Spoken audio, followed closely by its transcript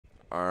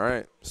All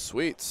right,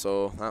 sweet.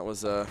 So that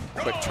was a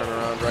quick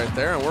turnaround right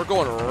there, and we're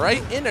going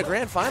right into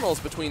grand finals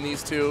between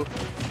these two.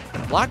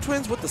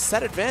 Blacktwins with the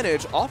set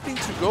advantage, opting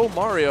to go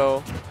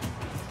Mario.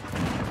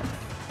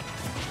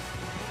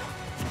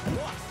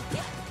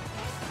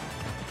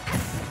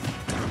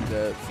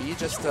 And V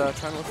just trying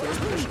to look for his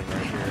positioning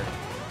right here.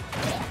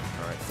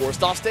 All right,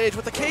 forced off stage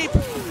with the cape.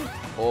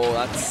 Oh,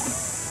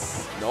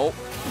 that's, nope,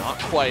 not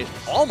quite.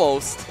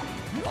 Almost.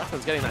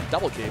 Blacktwins getting that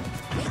double cape.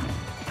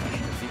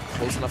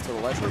 Close enough to the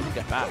ledge where you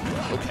get back.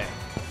 Okay.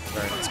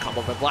 Very nice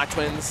combo by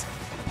Blacktwins.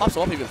 Pops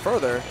him up even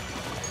further.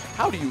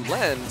 How do you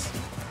land?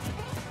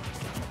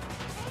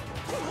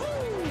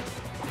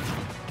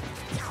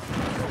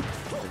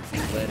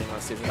 Landing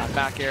on stage with that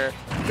back air.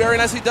 Very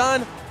nicely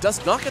done.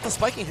 Does not get the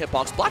spiking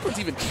hitbox. Blacktwins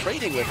even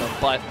trading with him,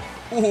 but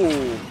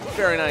ooh,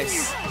 very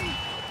nice. And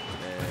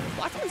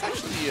Blacktwins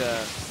actually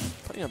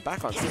putting him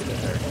back on stage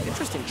there.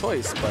 Interesting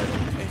choice, but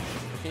hey,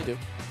 what can you do?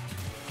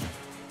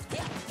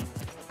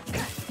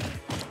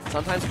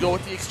 Sometimes you go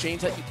with the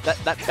exchange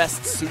that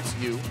best suits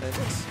you. And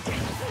he's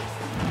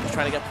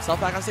trying to get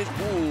himself back on stage.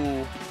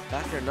 Ooh,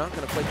 back air not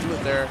going to quite do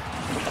it there.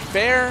 With the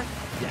fair,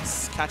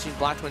 yes, catching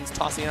Blacktwins,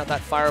 tossing out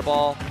that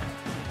fireball.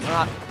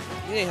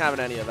 He ain't having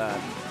any of that.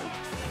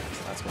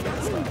 So that's going to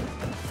mess up.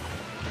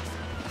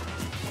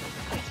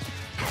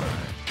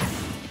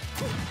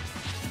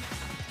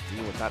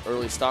 With that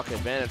early stock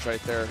advantage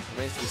right there,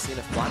 remains to be seen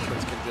if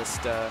Blacktwins can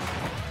just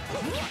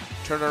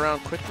turn it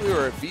around quickly,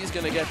 or if V's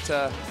going to get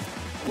a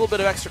little bit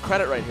of extra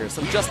credit right here.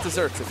 Some just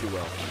desserts, if you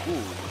will.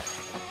 Ooh,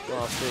 go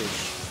off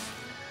stage.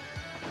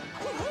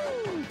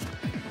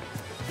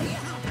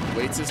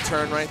 Waits his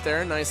turn right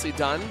there. Nicely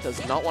done.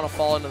 Does not want to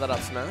fall into that up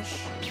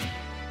smash.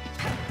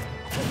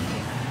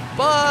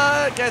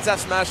 But gets F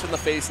smashed in the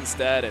face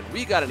instead, and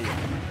we got an even.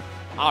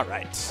 All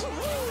right.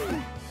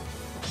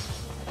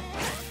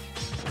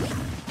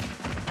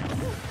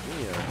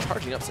 We are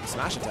charging up some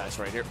smash attacks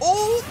right here.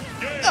 Oh!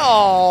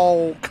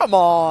 Oh, come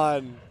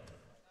on.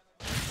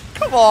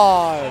 Come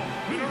on!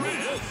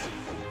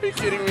 Are you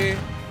kidding me?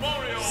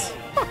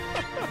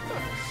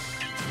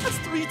 That's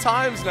 3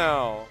 times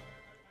now.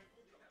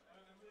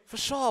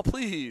 Vishal,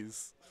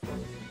 please.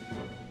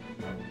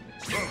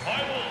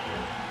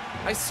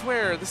 I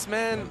swear, this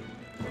man,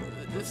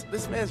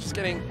 this man's just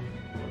getting.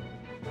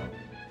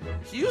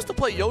 He used to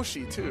play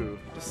Yoshi too.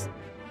 Just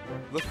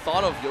the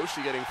thought of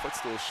Yoshi getting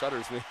footstool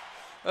shudders me.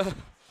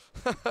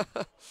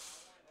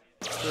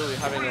 Clearly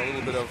having a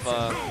little bit of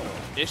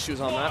issues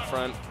on that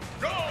front.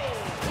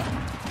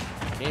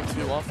 Game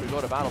 2 off, we go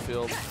to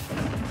Battlefield.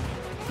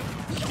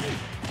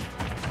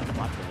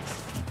 Blacktwins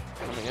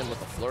coming in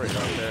with a flurry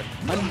right there.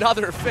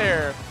 Another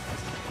fair,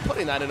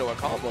 putting that into a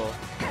combo.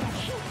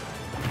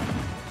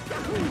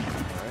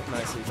 Alright,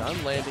 nicely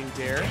done. Landing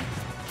dare.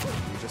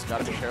 You just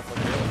gotta be careful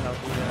here with how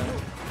he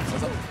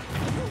says up.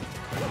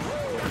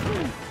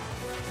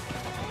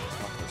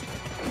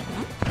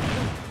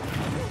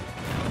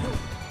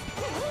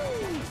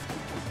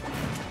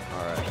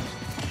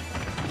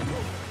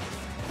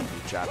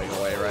 Jabbing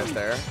away right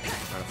there,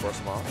 trying to force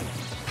him off.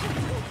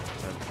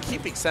 And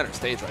keeping center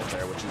stage right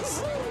there, which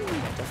is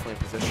definitely a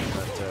position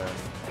that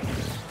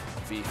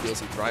V feels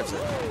he thrives in.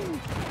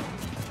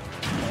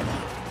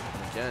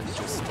 Again,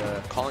 just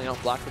calling out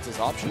Blacktwins'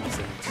 options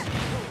and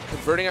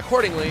converting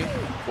accordingly.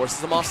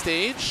 Forces him off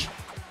stage.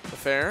 The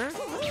fair.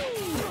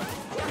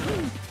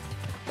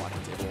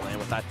 Blacktwins able to land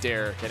with that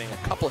dare, getting a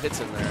couple hits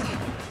in there.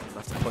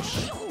 Enough to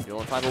push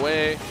V115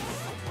 away.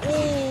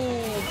 Ooh!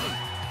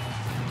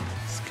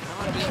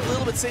 Gotta be a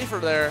little bit safer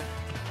there.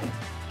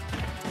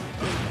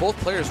 Both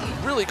players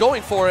really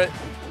going for it.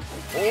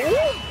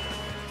 Oh!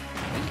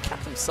 He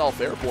kept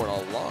himself airborne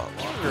a lot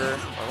longer.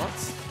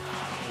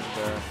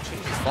 And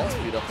changed his fall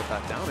speed up with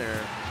that down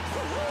air.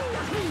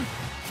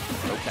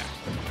 Okay.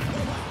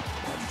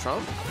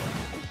 Trump.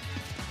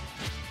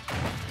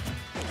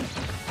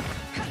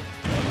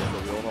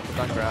 Rolling up with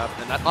that grab.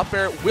 And that up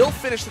air will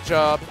finish the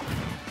job.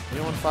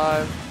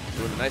 V115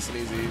 doing it nice and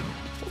easy.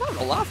 I'm not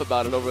gonna laugh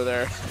about it over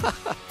there.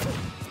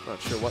 Not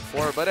sure what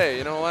for, but hey,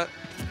 you know what?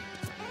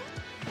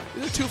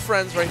 These are 2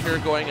 friends right here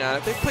going at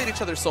it. They've played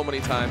each other so many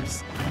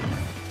times.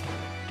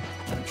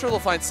 I'm sure they'll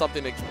find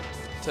something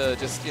to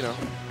just, you know,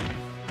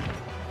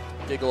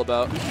 giggle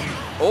about.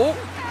 Oh!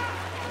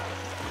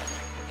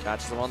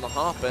 Catches him on the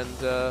hop and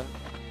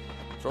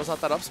throws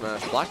out that up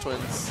smash.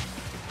 Blacktwins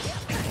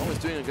always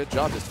doing a good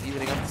job just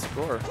evening up the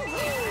score. Alright,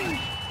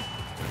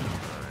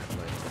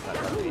 let's get that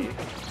LD.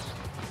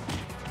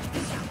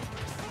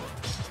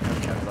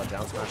 Catches that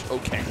down smash.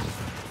 Okay.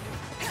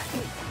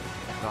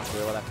 Not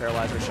away with that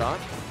paralyzer shot.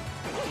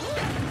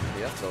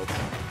 The F tilt.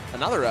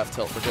 Another F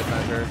tilt for good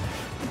measure.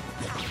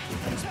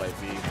 Despite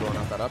V throwing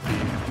out that up B.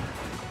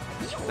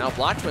 Now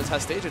Blacktwins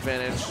has stage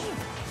advantage.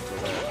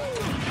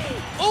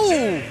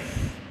 Oh!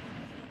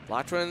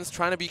 Blacktwins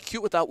trying to be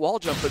cute with that wall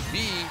jump, but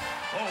V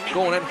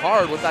going in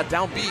hard with that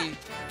down B,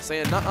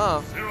 saying,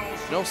 nuh-uh,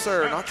 no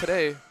sir, not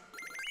today.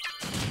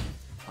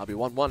 I'll be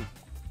 1-1.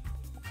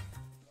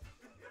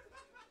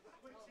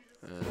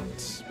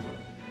 And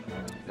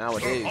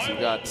nowadays, you've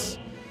got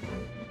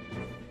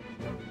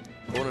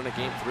going into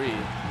game 3.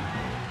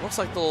 Looks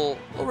like they'll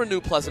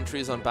renew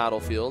pleasantries on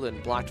Battlefield,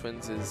 and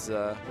Blacktwins is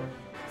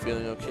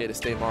feeling okay to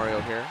stay Mario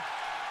here.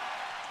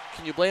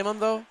 Can you blame him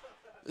though?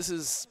 This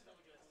is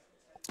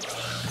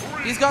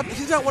he's got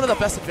one of the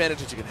best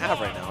advantages you can have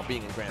right now,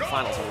 being in grand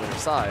finals on the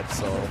winner's side.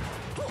 So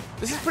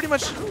this is pretty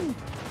much,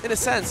 in a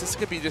sense, this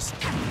could be just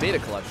data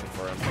collection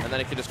for him, and then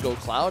he could just go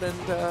Cloud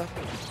and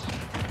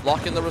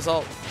lock in the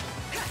result.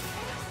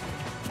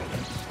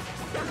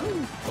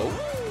 Oh,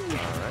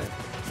 all right.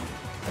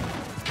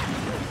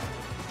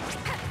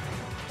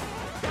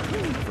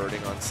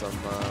 Converting on some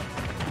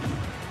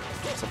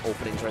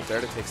openings right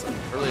there to take some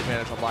early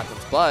advantage on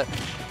Blacktwins, but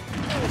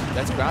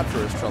that's grabbed for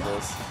his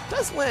troubles.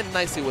 Does land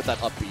nicely with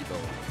that up B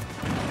though.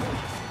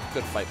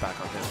 Good fight back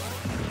on him.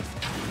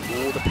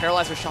 Oh, the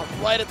paralyzer shot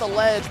right at the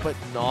ledge, but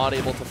not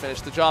able to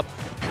finish the job.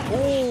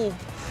 Oh,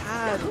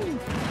 had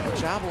a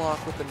jab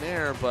lock with the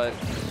nair, but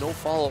no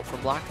follow-up from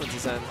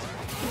Blacktwins' end.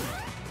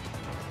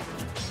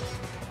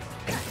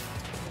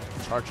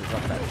 Charges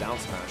up that down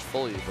smash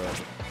fully,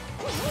 but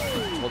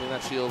holding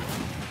that shield,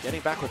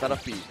 getting back with that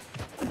up B.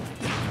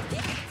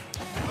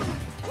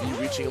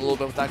 Reaching a little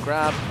bit with that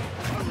grab.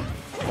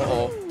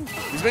 Uh-oh.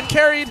 He's been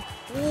carried.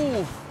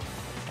 Ooh.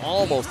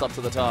 Almost up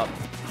to the top.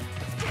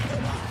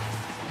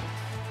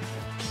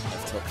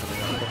 F tilt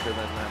coming out quicker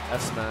than that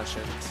F smash,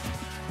 and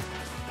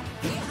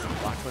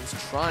Blacktwins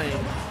trying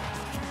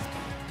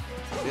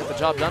to get the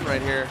job done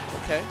right here.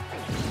 Okay.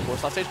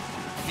 Force off stage.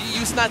 V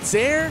using that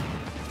Zaire.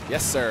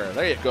 Yes, sir.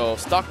 There you go.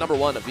 Stock number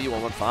 1 of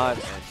V115,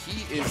 and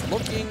he is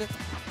looking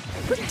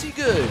pretty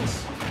good.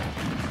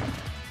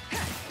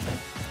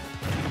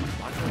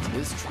 Blacktwins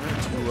is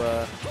trying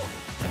to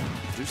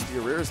reduce the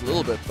arrears a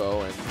little bit,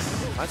 though, and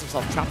finds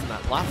himself trapped in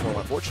that platform,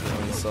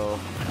 unfortunately. So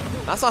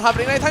that's not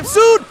happening anytime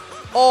soon.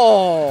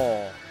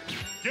 Oh.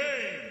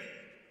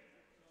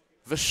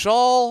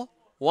 Vishal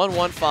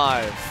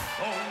 115.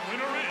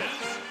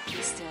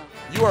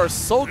 You are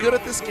so good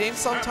at this game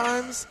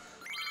sometimes.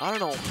 I don't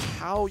know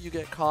how you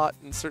get caught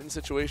in certain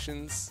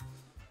situations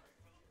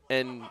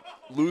and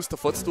lose to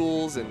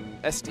footstools and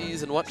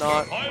SDs and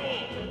whatnot.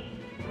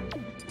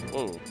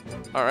 Whoa.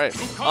 All right.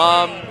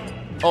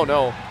 Oh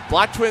no.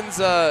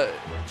 Blacktwins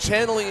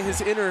channeling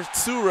his inner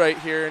Tsu right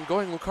here and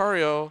going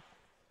Lucario.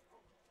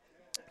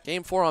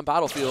 Game 4 on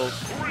Battlefield.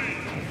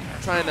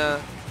 Trying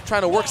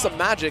to work some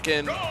magic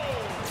in.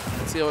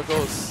 Let's see how it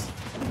goes.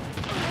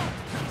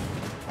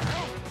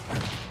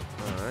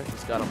 All right.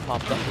 He's got him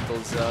popped up with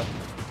those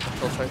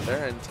kills right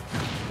there, and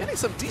getting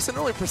some decent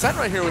early percent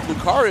right here with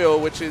Lucario,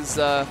 which is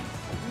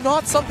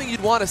not something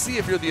you'd want to see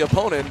if you're the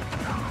opponent,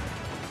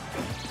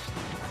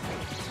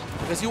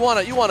 because you want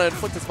to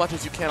inflict as much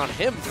as you can on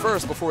him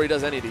first before he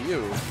does any to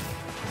you.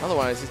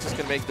 Otherwise, he's just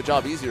gonna make the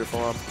job easier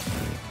for him.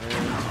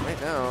 And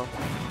right now,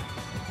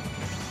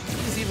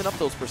 he's even up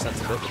those percents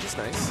a bit, which is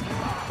nice.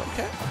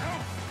 Okay,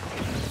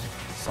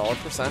 solid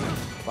percent.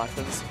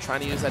 Blacktwins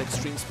trying to use that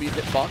extreme speed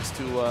hitbox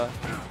to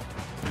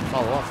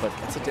follow up, but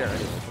gets a dare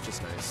anyway, which is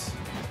nice.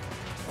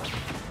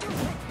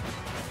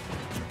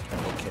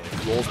 Okay,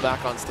 rolls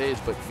back on stage,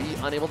 but V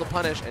unable to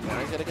punish, and now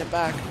he's gonna get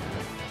back.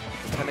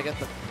 He's trying to get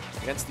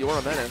against the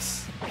Aura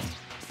Menace.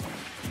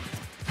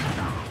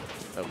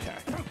 Okay,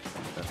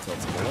 that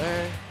tilts him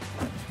away.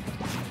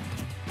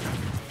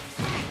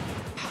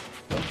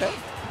 Okay,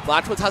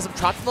 Blacktwins has him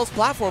trapped in those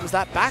platforms.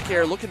 That back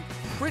air looking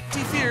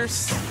pretty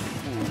fierce.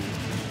 Ooh.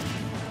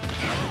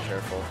 Be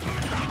careful.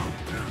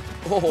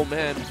 Oh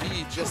man,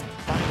 V just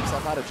backed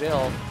himself out of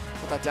jail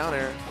with that down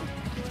air.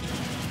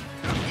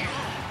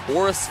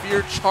 Aura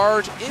Sphere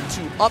charge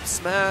into up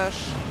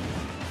smash.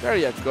 There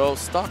you go,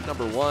 stock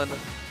number 1.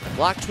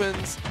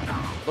 Blacktwins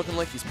looking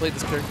like he's played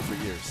this character for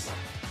years.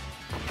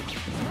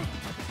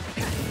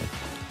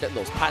 Getting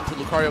those patented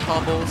Lucario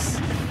combos,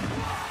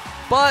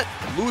 but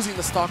losing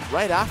the stock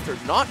right after,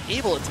 not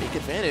able to take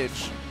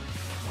advantage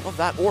of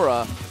that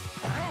aura.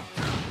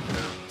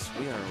 So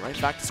we are right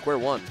back to square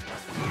one.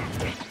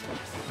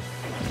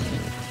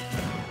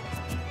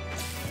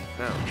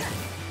 Now,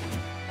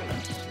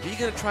 he's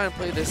going to try and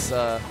play this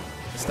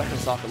second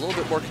stock a little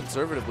bit more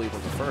conservatively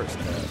than the first.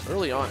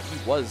 Early on, he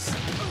was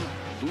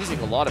losing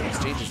a lot of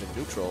exchanges in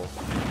neutral,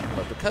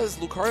 but because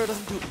Lucario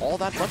doesn't do all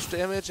that much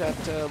damage at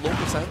low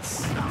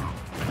percents,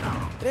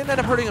 it didn't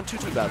end up hurting him too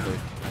badly.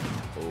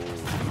 Oh,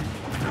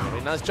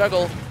 very nice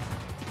juggle.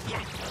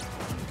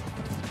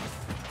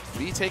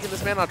 V taking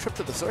this man on a trip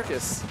to the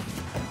circus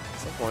at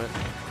some point.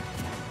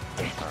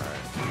 All right.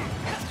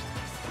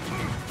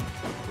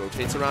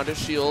 Rotates around his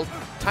shield,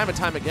 time and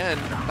time again.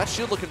 That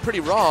shield looking pretty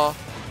raw,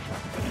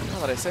 now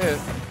that I say it.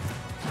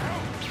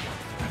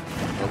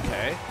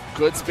 Okay,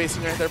 good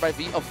spacing right there by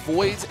V.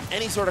 Avoids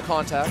any sort of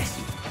contact.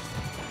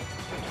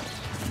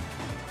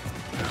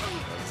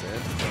 That's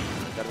it.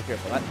 Gotta be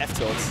careful. That F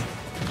tilts.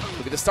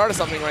 Look at the start of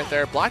something right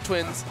there.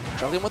 Blacktwins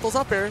juggling with those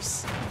up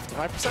airs.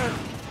 55%.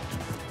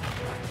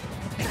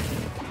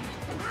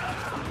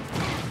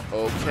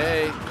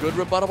 Okay, good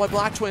rebuttal by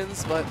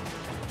Blacktwins, but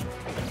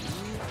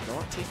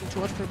not taking too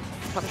much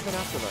punishment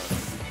after that.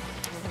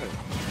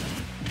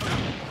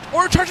 Right.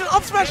 Or charging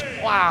up smash!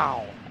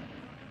 Wow!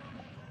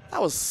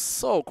 That was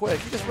so quick.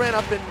 He just ran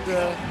up and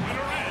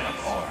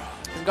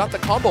got the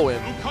combo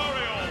in.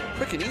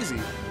 Quick and easy.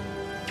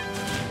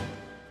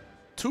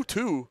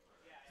 2-2.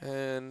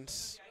 And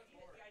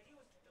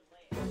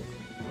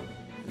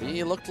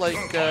he looked like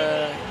he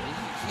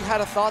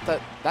had a thought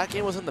that that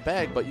game was in the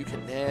bag, but you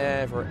can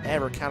never,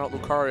 ever count out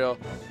Lucario,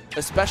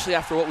 especially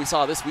after what we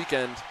saw this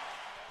weekend.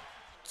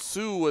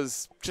 Tsu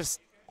was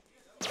just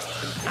an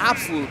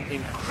absolute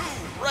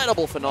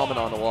incredible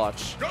phenomenon to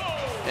watch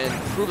and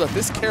prove that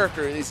this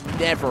character is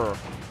never,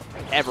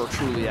 ever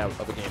truly out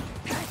of a game.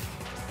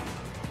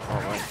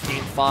 All right,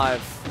 game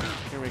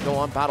 5. Here we go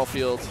on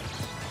Battlefield.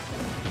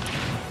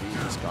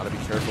 He's got to be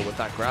careful with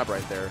that grab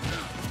right there.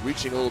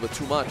 Reaching a little bit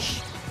too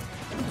much.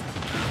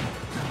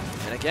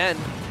 And again,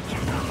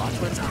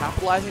 Blacktwins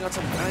capitalizing on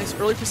some nice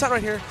early percent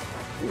right here.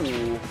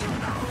 Ooh,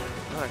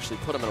 that actually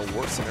put him in a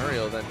worse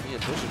scenario than he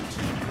envisioned.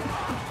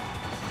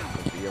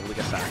 Be able to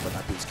get back with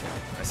that boost kick.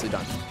 Nicely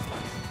done.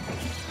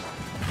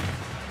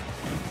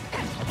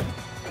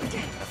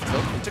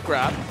 F-tilt into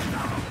grab.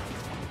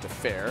 Into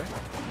fair.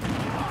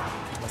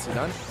 Nicely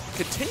done.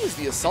 Continues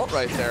the assault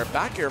right there.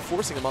 Back air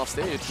forcing him off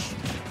stage.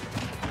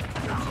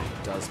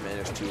 Does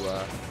manage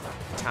to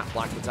tap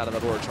Blacktwins out of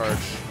that aura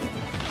charge.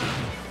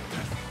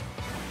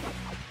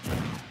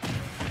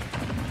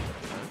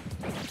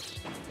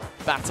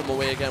 Bats him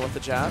away again with the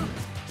jab.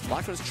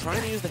 Blacktwins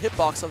trying to use the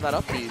hitbox of that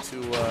up B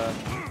to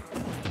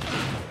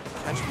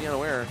catch the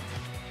unaware.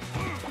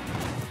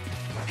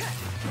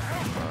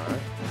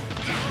 Alright.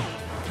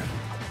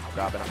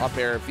 Grabbing an up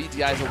air,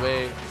 VDI's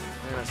away.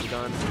 Very nicely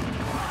done.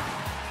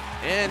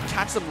 And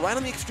catch them right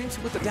on the extreme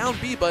with the down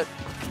B, but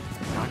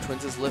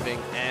Blacktwins is living,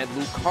 and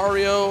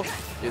Lucario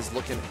is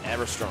looking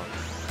ever strong.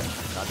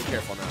 Gotta be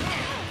careful now.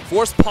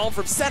 Force palm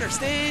from center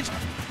stage.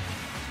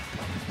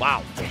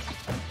 Wow.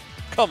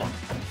 Come on.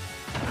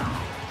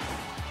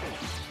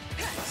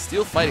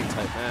 Steel fighting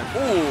type, man.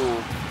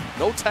 Ooh,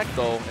 no tech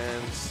though,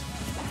 and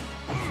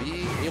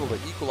being able to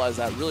equalize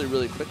that really,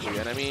 really quickly.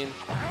 And I mean,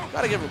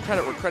 gotta give him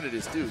credit where credit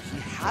is due. He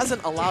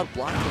hasn't allowed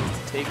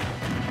Blacktwins to take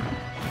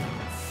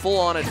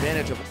full-on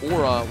advantage of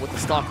aura with the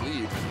stock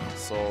lead.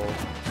 So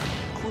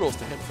kudos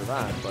to him for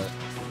that, but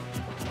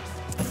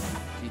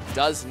he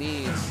does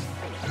need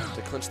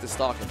to clinch the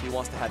stock if he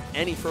wants to have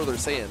any further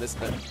say in this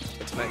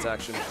in tonight's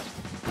action.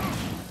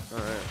 All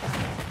right.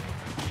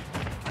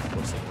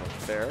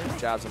 Fair,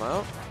 jabs him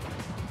out.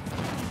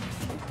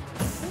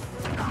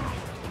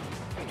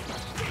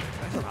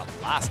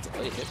 Last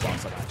delay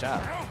hitbox on that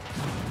jab.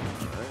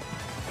 Right.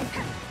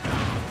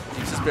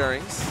 Keeps his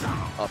bearings.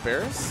 Up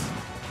airs.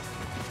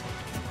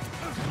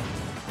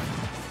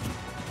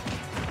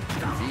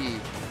 V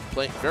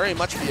playing very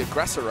much the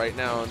aggressor right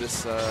now in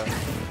this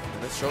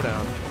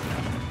showdown.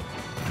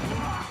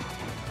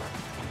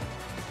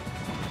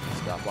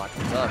 He's got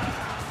Blacktwins up.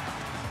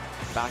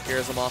 Back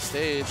airs him off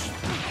stage.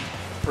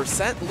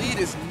 Percent lead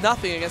is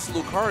nothing against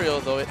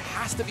Lucario, though it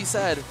has to be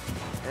said.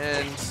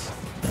 And it's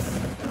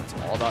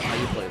all about how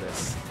you play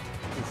this.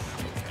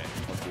 Okay,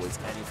 avoids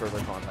any further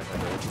contact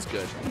right there, which is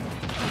good.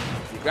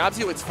 If he grabs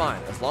you, it's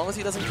fine. As long as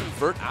he doesn't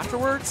convert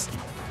afterwards,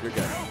 you're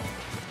good.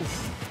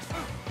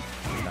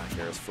 Back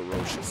air is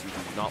ferocious. You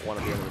do not want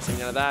to be on the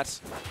receiving end of that.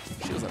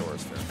 Shields that aura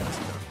is fair.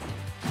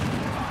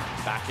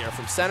 Back air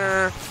from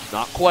center.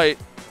 Not quite.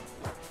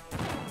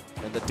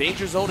 And the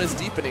danger zone is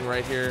deepening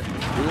right here.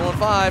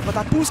 V115, but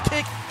that boost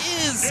kick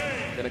is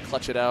going to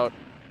clutch it out.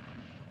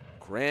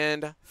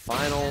 Grand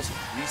Finals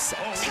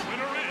reset.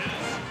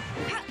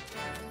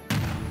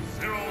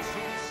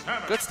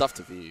 Good stuff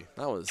to V.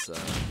 That was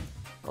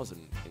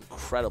an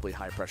incredibly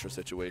high pressure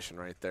situation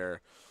right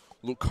there.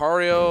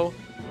 Lucario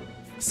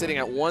sitting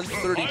at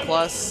 130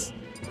 plus.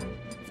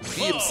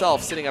 V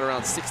himself sitting at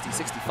around 60,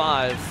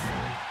 65.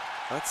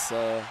 That's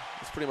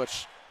pretty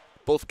much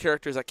both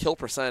characters at kill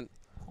percent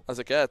as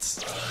it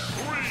gets. 3,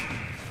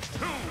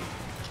 2,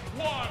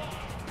 1,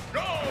 go!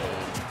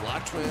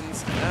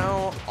 Blacktwins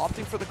now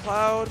opting for the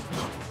cloud.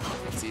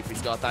 Let's see if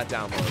he's got that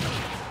download.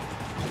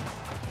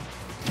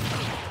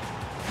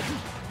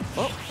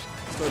 Oh,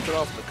 started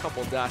off with a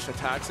couple dash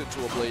attacks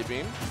into a blade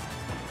beam.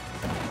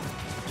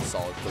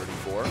 Solid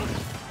 34.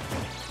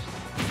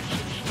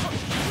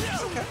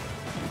 Okay.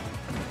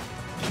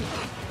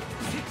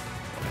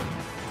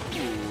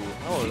 Ooh,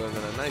 that would have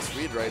been a nice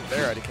read right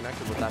there. Had he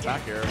connected with that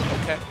back air.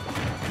 Okay.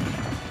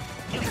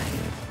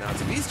 Now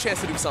it's V's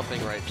chance to do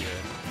something right here.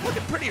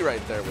 Looking pretty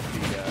right there with the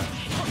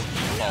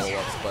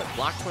follow-ups, but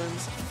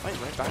Blacktwins fighting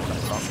right back to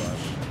that cross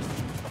slash.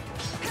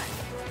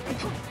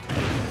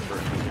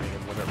 Getting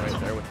him limit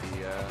right there with the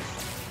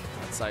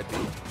side B.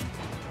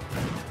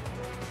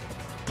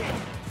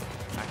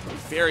 Acting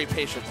very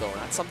patient though, and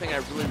that's something I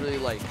really, really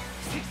like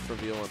for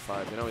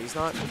V115. You know, he's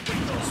not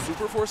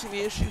super forcing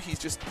the issue, he's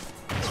just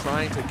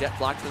trying to get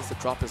Blacktwins to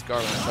drop his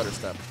guard on a stutter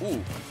step.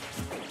 Ooh.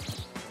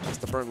 That's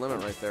the burn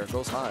limit right there.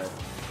 Goes high.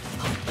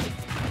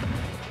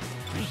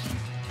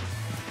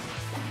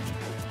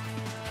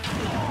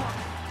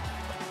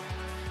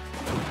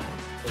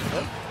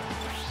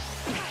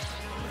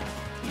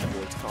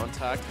 Avoids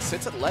contact.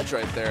 Sits at ledge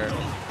right there.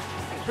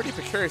 pretty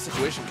precarious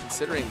situation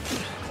considering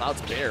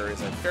Cloud's Bear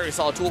is a very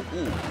solid tool.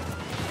 Ooh.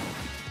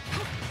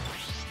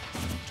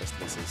 Just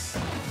misses.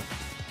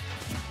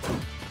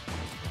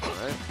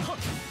 Alright.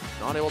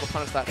 Not able to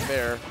punish that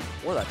Bear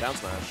or that down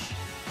smash.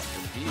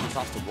 And V just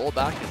has to roll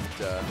back and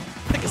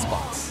pick his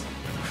spots.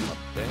 Up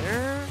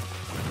there.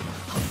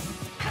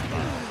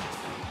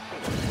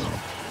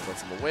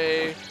 Puts him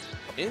away.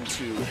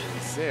 Into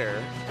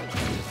there.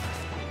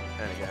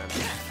 And again.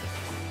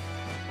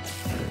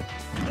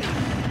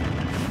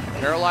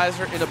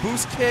 Paralyzer in a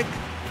boost kick.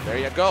 There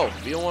you go.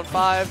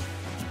 V115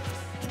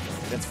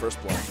 gets first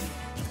blood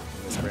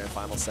in this grand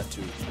final set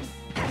 2.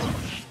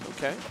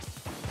 Okay.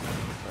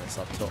 Nice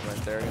up tilt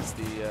right there against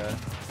the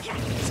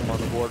gets him on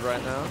the board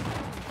right now.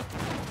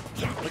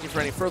 Looking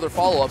for any further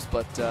follow-ups,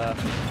 but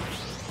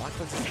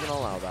Blacktwins isn't going to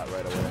allow that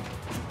right away.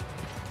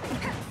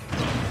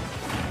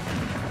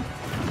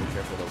 Be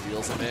careful though,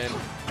 wheels him in.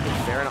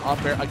 Fair and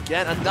up air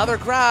again, another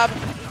grab,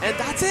 and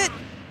that's it.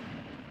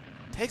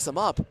 Takes him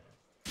up.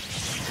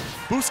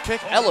 Boost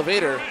kick,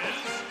 elevator.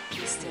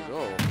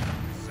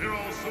 There we go.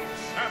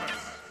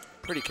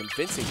 Pretty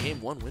convincing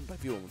game 1 win by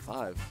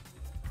V115.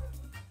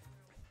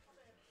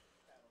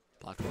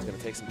 Blacktwins going to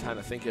take some time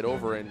to think it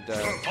over and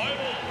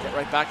get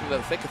right back into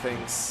the thick of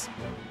things.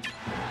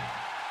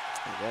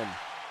 Again,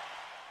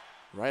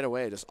 right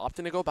away, just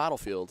opting to go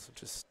Battlefield.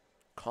 Just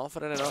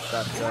confident enough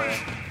that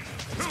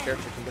this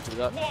character can get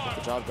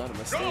the job done in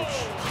this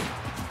stage.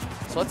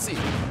 So let's see.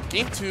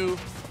 Game 2,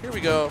 here we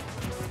go.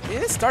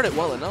 It started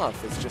well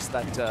enough. It's just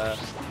that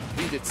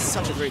we did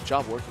such a great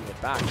job working it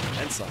back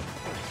and some.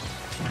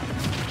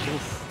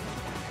 Oof.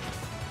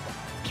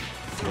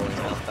 Throwing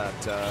out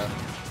that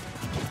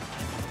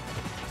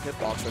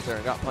hitbox right there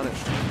and got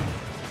punished.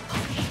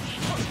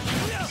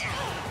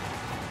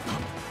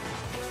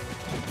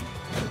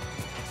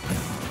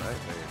 Alright,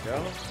 there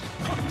you go.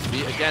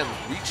 V again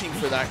reaching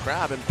for that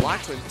grab, and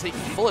Blacktwins taking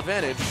full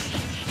advantage.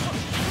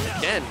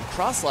 Again,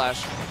 cross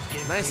slash,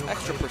 nice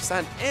extra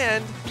percent,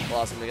 and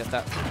allows him to get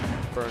that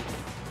burn,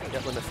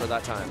 get limit for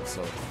that time.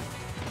 So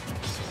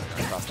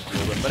across the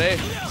field, but a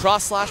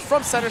cross slash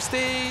from center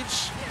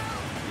stage.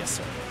 Yes,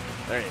 sir.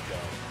 There you go.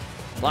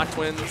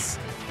 Blacktwins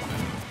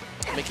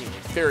making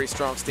a very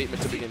strong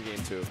statement to begin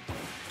game 2.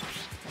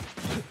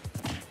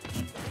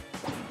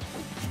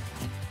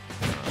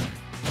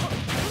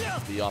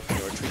 The off the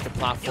retreat the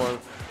platform.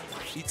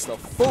 Eats the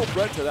full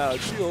bread to that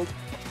shield.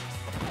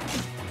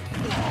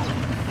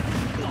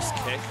 Boost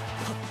kick.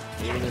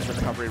 Aiming his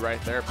recovery right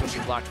there,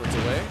 pushing Blacktwins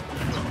away.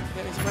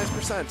 Getting some nice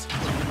percent.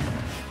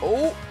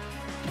 Oh!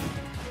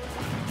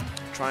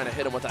 Trying to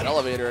hit him with that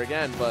elevator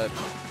again, but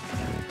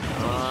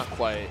not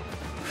quite.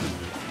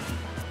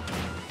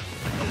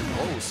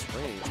 Close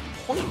range.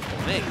 Point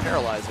blank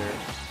paralyzer.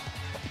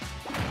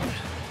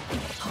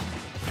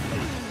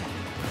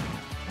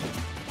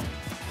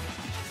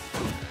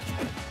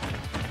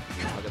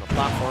 Hugging the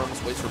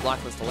platforms, waits for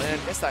Blacktwins to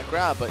land. Gets that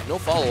grab, but no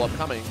follow-up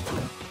coming.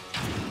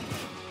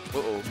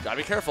 Uh-oh, gotta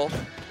be careful.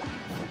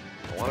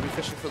 Don't want to be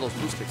fishing for those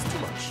boost kicks too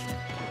much.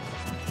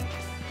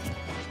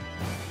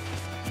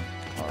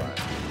 Alright,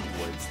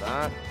 avoids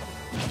that.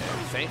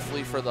 And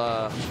thankfully for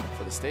the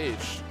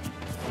stage,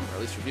 or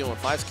at least for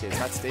V115's case,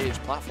 that stage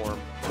platform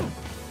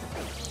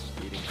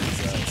beating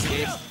his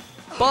escapes,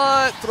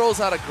 but throws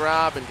out a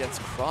grab and gets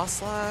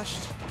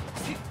cross-slashed.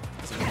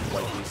 Doesn't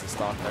quite use the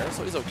stock there,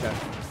 so he's okay.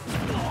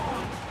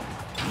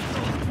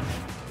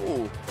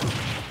 Ooh,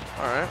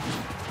 alright.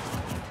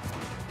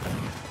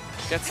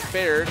 Gets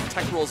fared,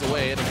 tech rolls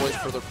away and avoids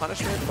further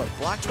punishment, but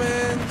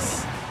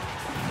Blacktwins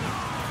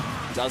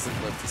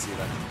doesn't live to see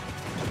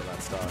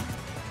that stock.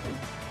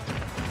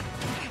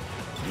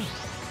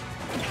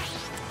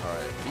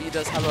 Alright, V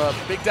does have a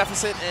big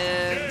deficit,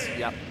 and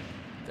yep,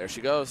 there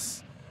she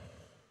goes.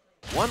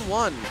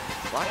 1-1.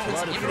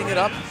 Blacktwins evening it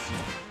up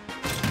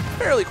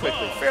fairly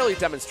quickly, fairly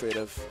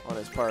demonstrative on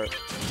his part.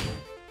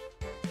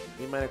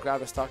 He might have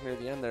grabbed a stock near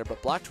the end there,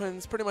 but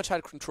Blacktwins pretty much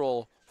had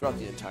control throughout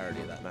the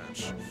entirety of that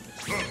match,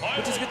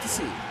 which is good to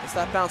see. It's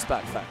that bounce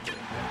back factor.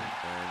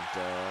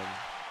 And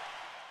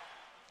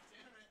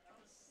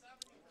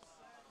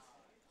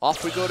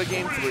off we go to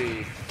game 3.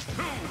 2,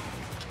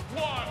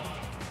 1,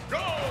 go!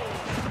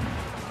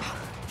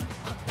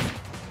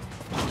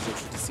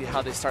 Interesting to see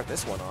how they start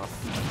this one off.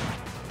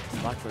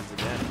 Blacktwins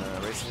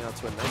again racing out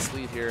to a nice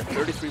lead here,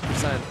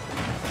 33%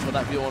 for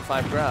that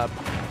V115 grab,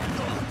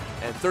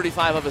 and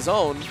 35 of his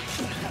own.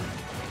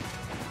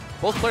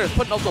 Both players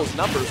putting up those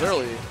numbers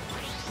early.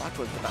 Blacktwins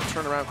with that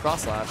turnaround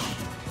cross slash.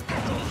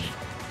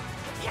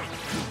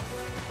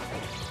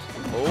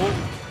 Oh,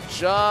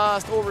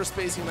 just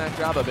overspacing that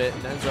grab a bit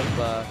and ends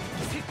up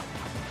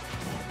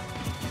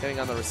getting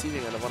on the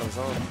receiving end of one of his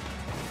own.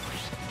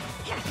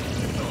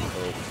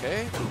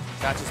 Okay,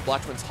 catches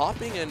Blacktwins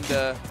hopping and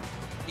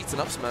eats an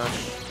up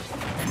smash.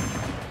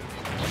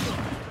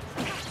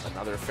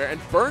 Another fair,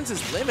 and burns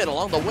his limit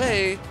along the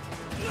way.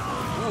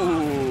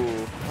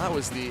 Ooh, that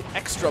was the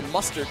extra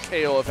mustard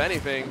KO, if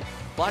anything.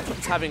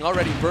 Blacktwins having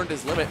already burned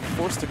his limit,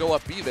 forced to go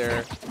up B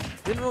there.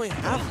 Didn't really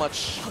have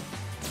much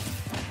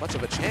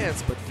of a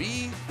chance, but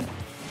V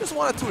Just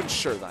wanted to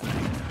ensure that.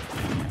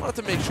 Wanted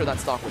to make sure that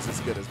stock was as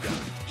good as good.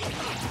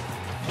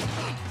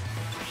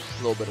 A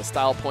little bit of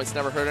style points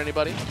never hurt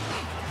anybody.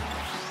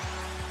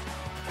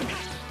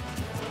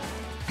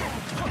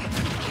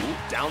 Ooh,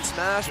 down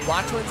smash.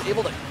 Blacktwins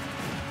able to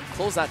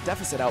close that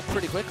deficit out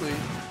pretty quickly.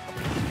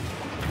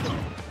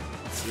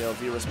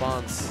 CLV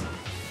response.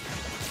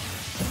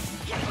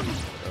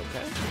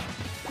 Okay.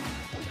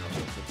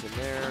 In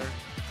there.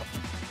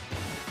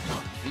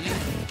 V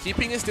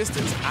keeping his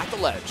distance at the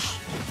ledge.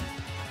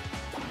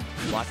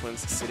 Blacktwins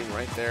sitting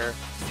right there,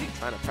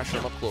 trying to pressure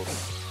him up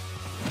close.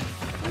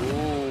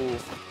 Ooh,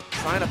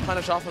 trying to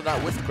punish off of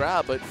that whiffed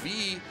grab, but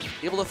V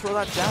able to throw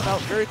that jab out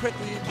very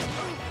quickly.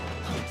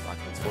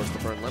 Blacktwins forced to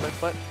burn limit,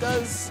 but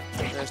does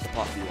manage to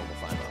pop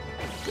V115 out.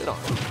 Good on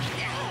him.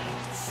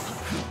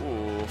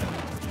 Ooh.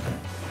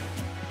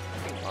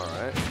 All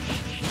right.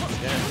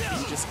 Again,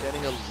 V just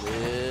getting a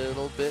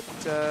little bit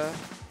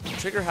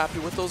trigger happy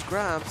with those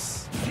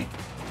grabs. The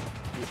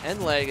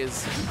end leg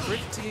is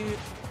pretty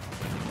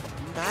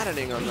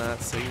maddening on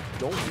that, so you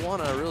don't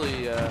want to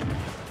really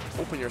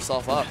open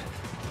yourself up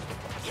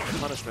for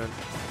punishment.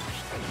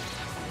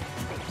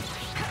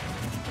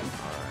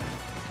 Alright.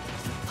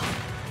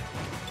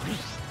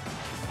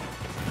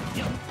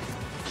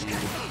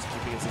 He's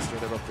keeping his sister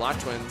there, but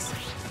Blacktwins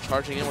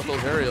charging in with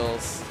those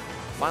aerials.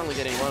 Finally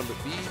getting one, but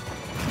V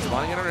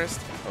spawning in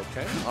earnest.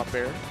 Okay, up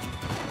air.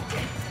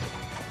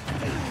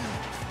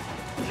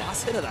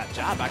 Last hit of that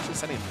jab actually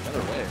sending him the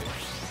other way.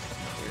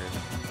 Weird.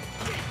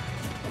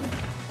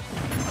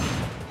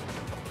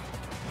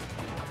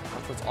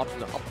 Blacktwins opting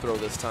to up throw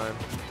this time.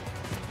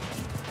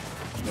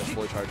 No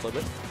fully charged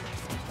limit.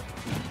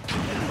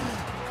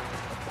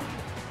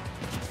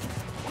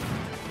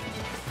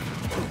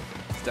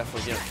 It's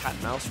definitely getting a cat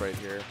and mouse right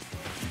here.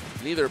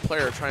 Neither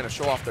player trying to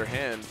show off their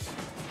hand.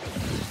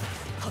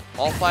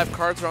 All 5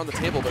 cards are on the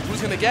table, but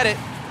who's going to get it?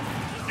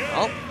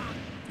 Well,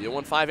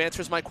 V115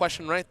 answers my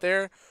question right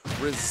there.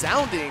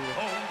 Resounding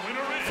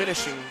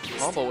finishing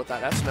combo with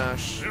that F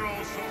smash.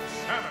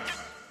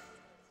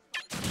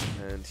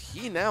 And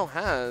he now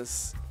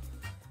has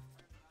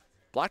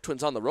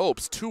Blacktwins on the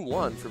ropes,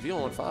 2-1 for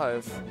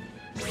V115.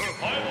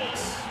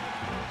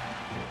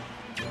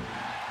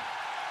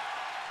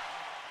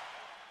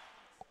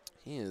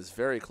 He is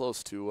very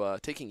close to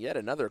taking yet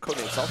another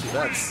codename Salty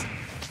Bets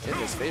in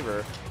his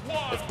favor.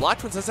 If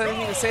Blacktwins has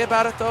anything to say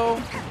about it,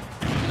 though,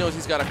 he knows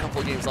he's got a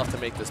couple of games left to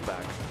make this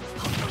back.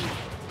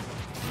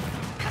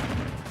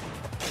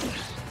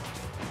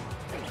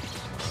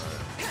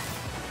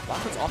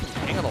 Blacktwins often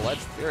hang on the ledge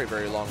very,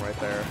 very long right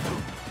there.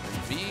 And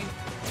V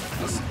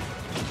just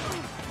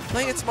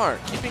playing it smart,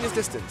 keeping his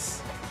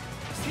distance.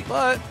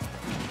 But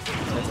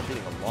he ends up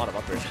hitting a lot of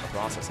up airs in the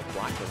process, and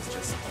Blacktwins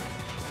just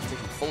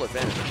taking full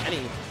advantage of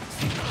any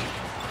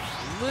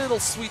little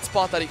sweet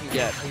spot that he can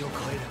get. And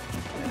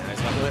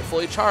he's got limit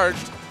fully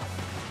charged.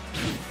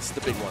 This is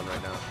the big one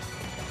right now.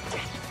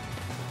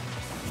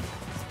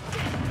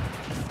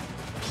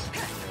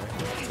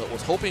 So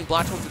was hoping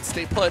Blacktwins would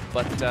stay put,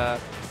 but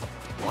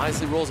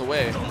wisely rolls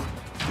away.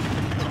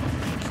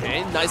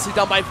 Okay, nicely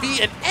done by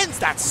V, and ends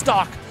that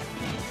stock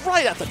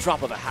right at the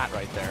drop of a hat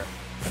right there.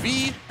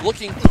 V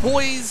looking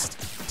poised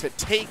to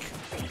take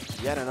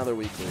yet another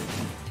weak lead.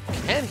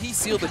 Can he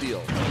seal the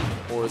deal?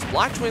 Or is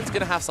Blacktwins going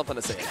to have something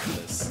to say after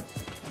this?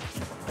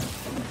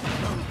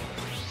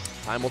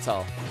 Time will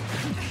tell. V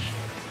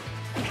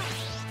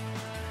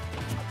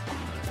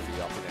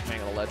opting to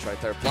hang on the ledge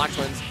right there.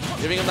 Blacktwins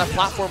giving him that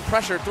platform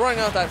pressure, throwing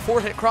out that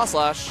 4-hit cross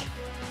slash.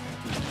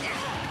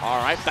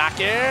 All right,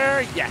 back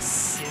air.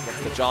 Yes.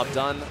 Gets the job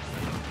done.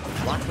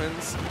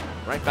 Blacktwins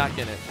right back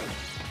in it.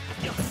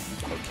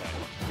 Okay.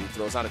 He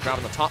throws out a grab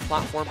on the top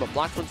platform, but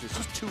Blacktwins was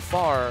just too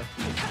far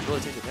to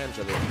really take advantage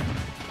of it.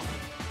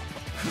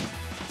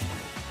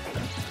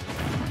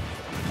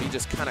 He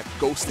just kind of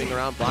ghosting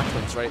around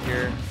Blacktwins right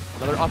here.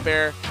 Another up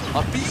air.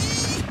 Up B.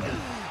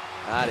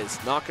 That is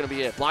not going to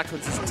be it.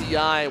 Blacktwins'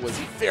 DI was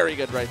very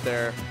good right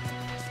there.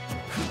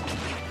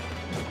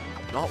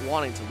 Not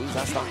wanting to lose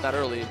that stock that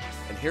early.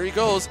 And here he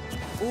goes.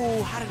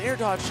 Ooh, had an air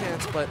dodge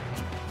chance, but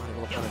not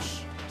able to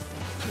punish.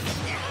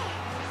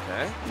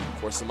 Okay,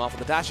 forces him off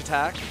with a dash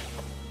attack.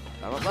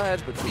 Down on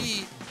ledge, but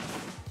V,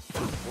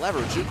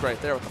 clever juke right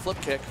there with the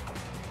flip kick.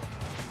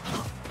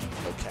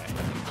 Okay,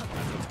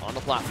 on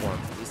the platform,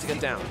 needs to get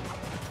down.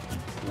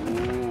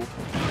 Ooh.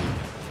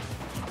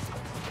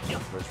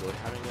 He's really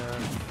having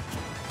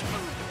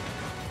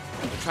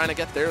they're trying to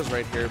get theirs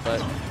right here,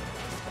 but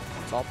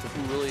it's all up to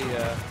who really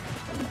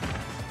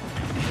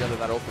together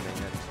that opening.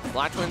 And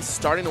Blacktwins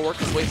starting to work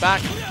his way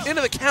back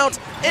into the count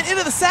and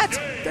into the set.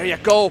 There you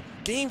go.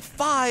 Game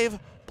 5,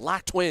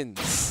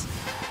 Blacktwins.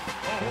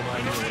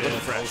 Looking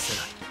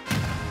fresh.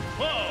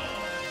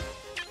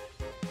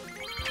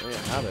 There you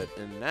have it.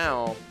 And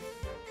now,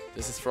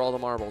 this is for all the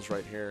marbles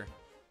right here.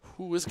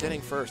 Who is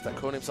getting first? That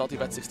codename Salty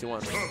Bet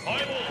 61.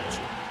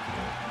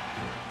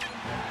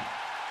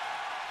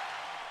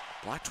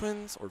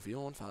 Blacktwins or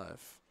V115?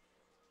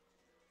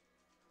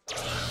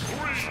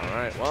 All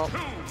right, well,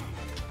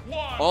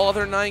 All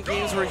other 9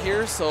 games were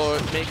here, so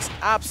it makes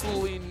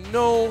absolutely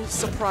no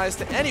surprise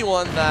to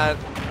anyone that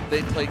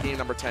they play game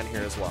number 10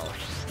 here as well.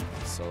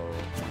 So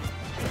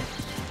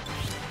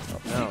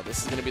now this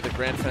is going to be the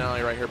grand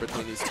finale right here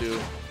between these two.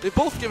 They've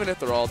both given it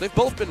their all. They've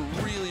both been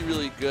really,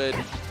 really good,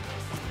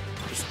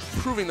 just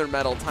proving their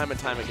mettle time and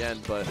time again,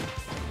 but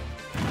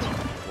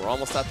we're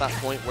almost at that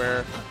point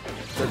where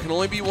there can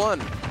only be one.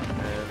 And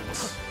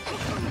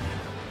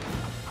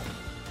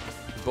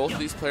both of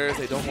these players,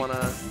 they don't want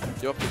to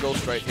give up the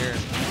ghost right here.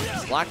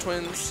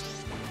 Blacktwins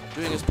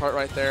doing his part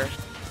right there,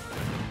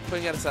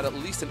 putting us at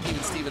least an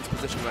even Stevens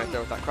position right there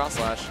with that cross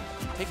slash,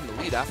 taking the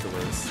lead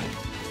afterwards.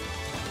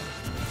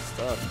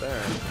 Stuff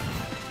there.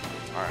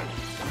 All right.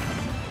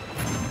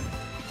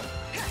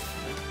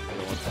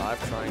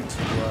 V115 trying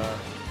to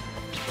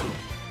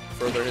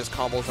further his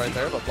combos right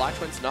there, but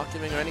Blacktwins not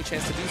giving him any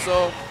chance to do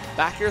so.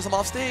 Back here's him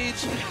off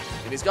stage,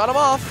 and he's got him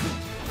off.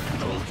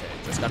 Okay,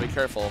 just gotta be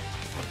careful.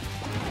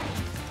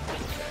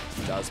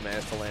 Okay, he does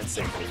manage to land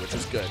safely, which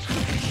is good.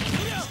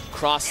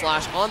 Cross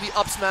slash on the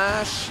up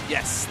smash.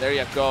 Yes, there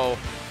you go.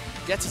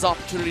 Gets his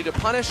opportunity to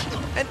punish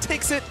and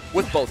takes it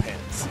with both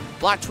hands.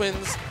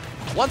 Blacktwins,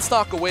 1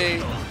 stock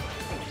away,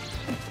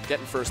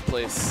 getting first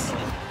place,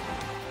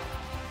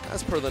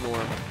 as per the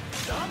norm.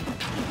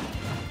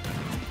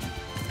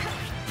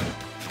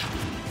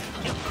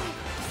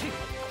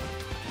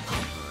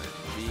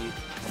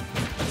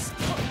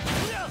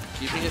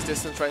 Keeping his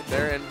distance right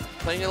there and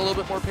playing it a little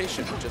bit more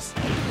patient. Just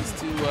needs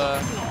to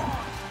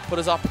put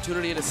his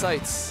opportunity into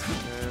sights.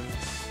 And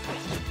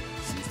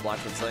sees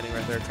Blacktwins landing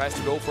right there. Tries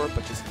to go for it,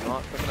 but just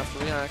not quick enough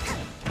to react.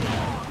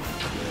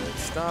 Good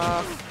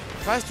stuff.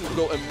 Tries to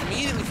go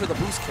immediately for the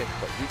boost kick,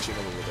 but reaching a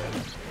little bit.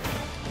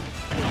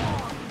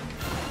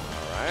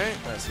 Alright,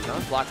 nicely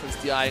done.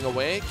 Blacktwins DIing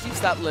away. Keeps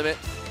that limit.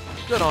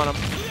 Good on him.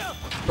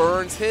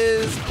 Burns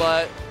his,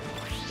 but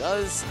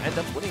does end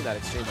up winning that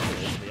exchange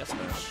anyways in the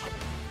S-Smash.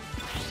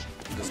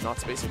 Does not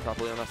space it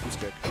properly on that boost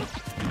kick.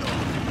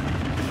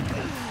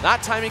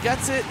 That time he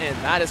gets it, and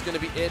that is going to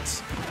be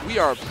it. We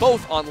are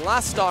both on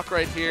last stock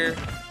right here.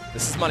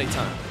 This is money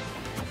time.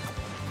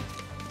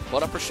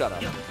 Put up or shut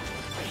up.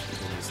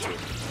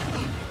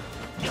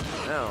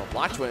 Now,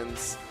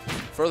 Blacktwins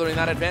furthering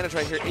that advantage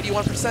right here,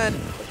 81%,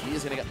 but he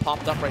is going to get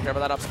popped up right here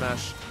by that up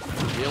smash.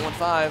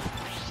 V115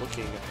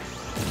 looking like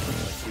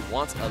he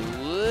wants a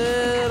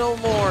little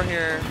more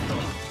here.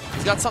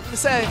 He's got something to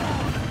say.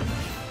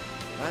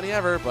 Not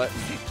ever, but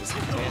just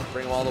can't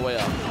bring him all the way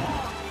up.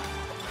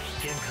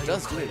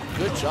 Does do a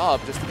good job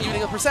just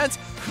evening the percents.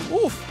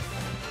 Oof.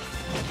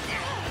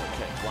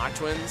 Okay,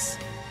 Blacktwins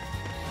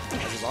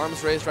has his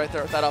arms raised right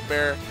there with that up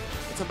air.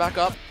 Gets him back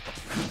up.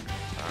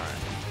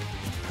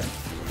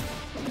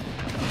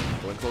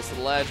 Going close to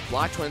the ledge.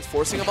 Blacktwins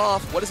forcing him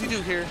off. What does he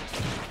do here?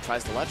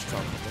 Tries the ledge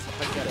trump. Doesn't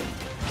quite get it.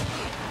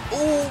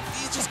 Oh,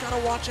 he's just got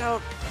to watch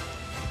out.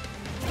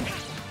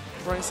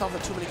 Throwing himself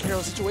in too many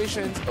careless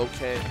situations.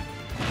 Okay.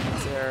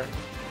 He's there.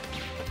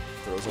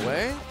 Throws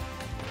away.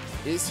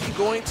 Is he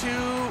going to?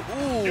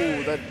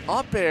 Ooh, the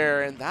up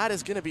air, and that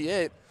is going to be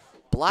it.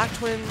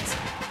 Blacktwins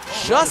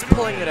just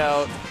pulling it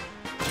out.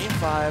 Game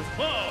 5.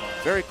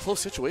 Very close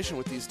situation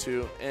with these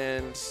two,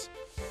 and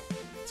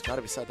it's got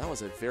to be said, that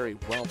was a very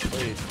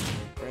well-played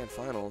grand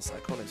finals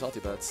at Codename Salty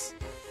Bets.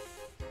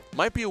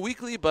 Might be a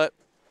weekly, but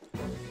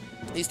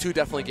these two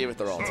definitely gave it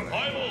their all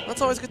tonight.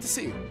 That's always good to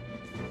see.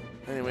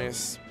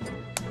 Anyways,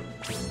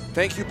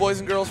 thank you, boys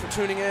and girls, for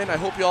tuning in. I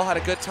hope you all had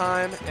a good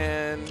time,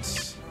 and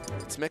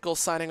it's Mikkel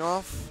signing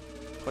off.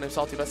 Codename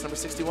Salty Bets number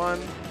 61.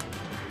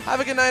 Have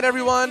a good night,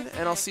 everyone,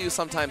 and I'll see you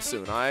sometime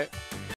soon, all right?